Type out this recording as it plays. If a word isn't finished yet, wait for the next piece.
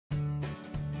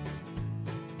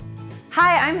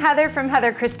Hi, I'm Heather from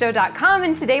heatherchristo.com,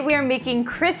 and today we are making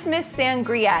Christmas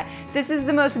Sangria. This is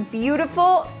the most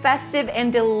beautiful, festive,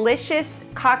 and delicious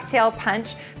cocktail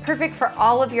punch, perfect for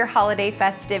all of your holiday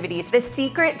festivities. The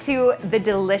secret to the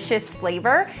delicious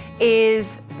flavor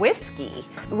is whiskey.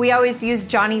 We always use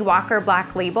Johnnie Walker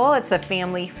Black Label. It's a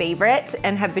family favorite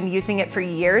and have been using it for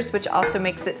years, which also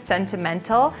makes it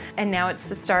sentimental. And now it's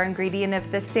the star ingredient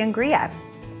of the sangria.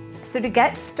 So to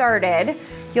get started,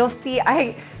 you'll see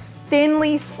I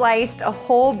thinly sliced a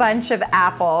whole bunch of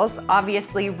apples.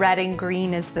 Obviously red and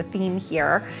green is the theme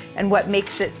here and what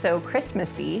makes it so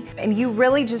Christmassy. And you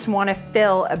really just want to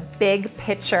fill a big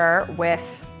pitcher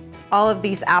with all of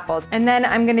these apples. And then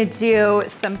I'm gonna do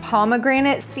some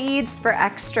pomegranate seeds for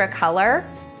extra color.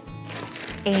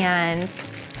 And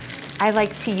I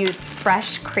like to use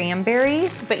fresh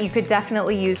cranberries, but you could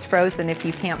definitely use frozen if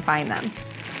you can't find them.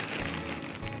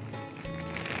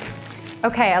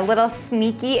 Okay, a little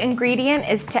sneaky ingredient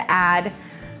is to add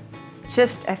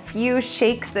just a few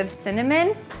shakes of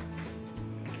cinnamon.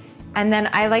 And then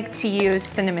I like to use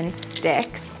cinnamon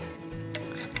sticks.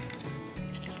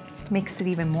 Makes it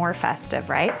even more festive,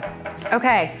 right?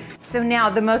 Okay, so now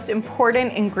the most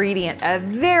important ingredient, a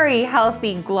very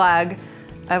healthy glug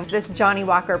of this Johnnie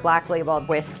Walker Black Label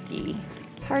whiskey.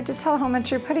 It's hard to tell how much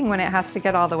you're putting when it has to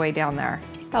get all the way down there.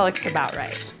 That looks about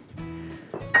right.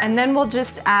 And then we'll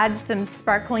just add some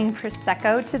sparkling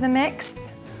Prosecco to the mix.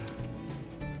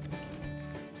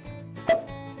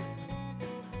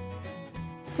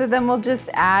 So then we'll just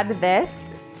add this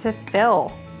to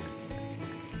fill.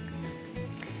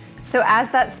 So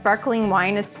as that sparkling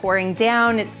wine is pouring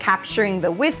down, it's capturing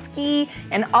the whiskey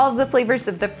and all of the flavors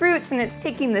of the fruits, and it's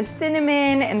taking the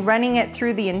cinnamon and running it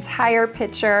through the entire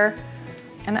pitcher.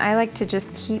 And I like to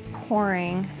just keep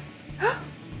pouring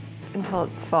until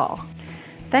it's full.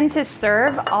 Then to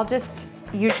serve, I'll just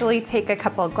usually take a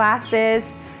couple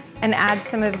glasses and add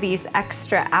some of these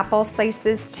extra apple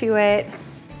slices to it.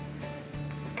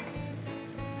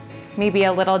 Maybe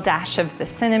a little dash of the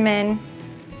cinnamon,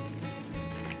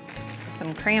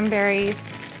 some cranberries.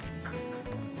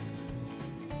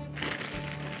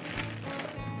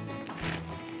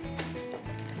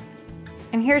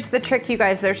 And here's the trick, you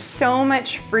guys. There's so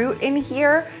much fruit in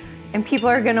here, and people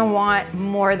are gonna want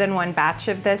more than one batch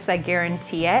of this, I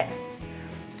guarantee it.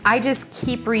 I just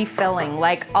keep refilling.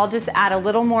 Like, I'll just add a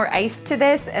little more ice to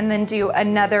this and then do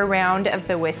another round of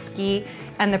the whiskey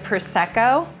and the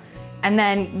Prosecco. And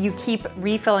then you keep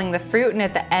refilling the fruit, and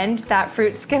at the end, that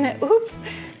fruit's gonna, oops,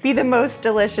 be the most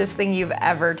delicious thing you've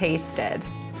ever tasted.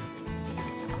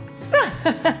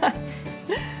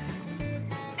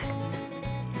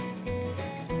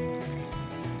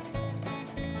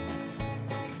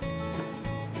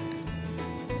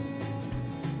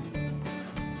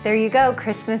 There you go,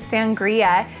 Christmas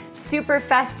Sangria. Super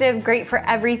festive, great for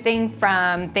everything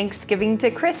from Thanksgiving to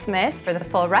Christmas. For the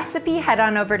full recipe, head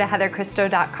on over to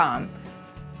heatherchristo.com.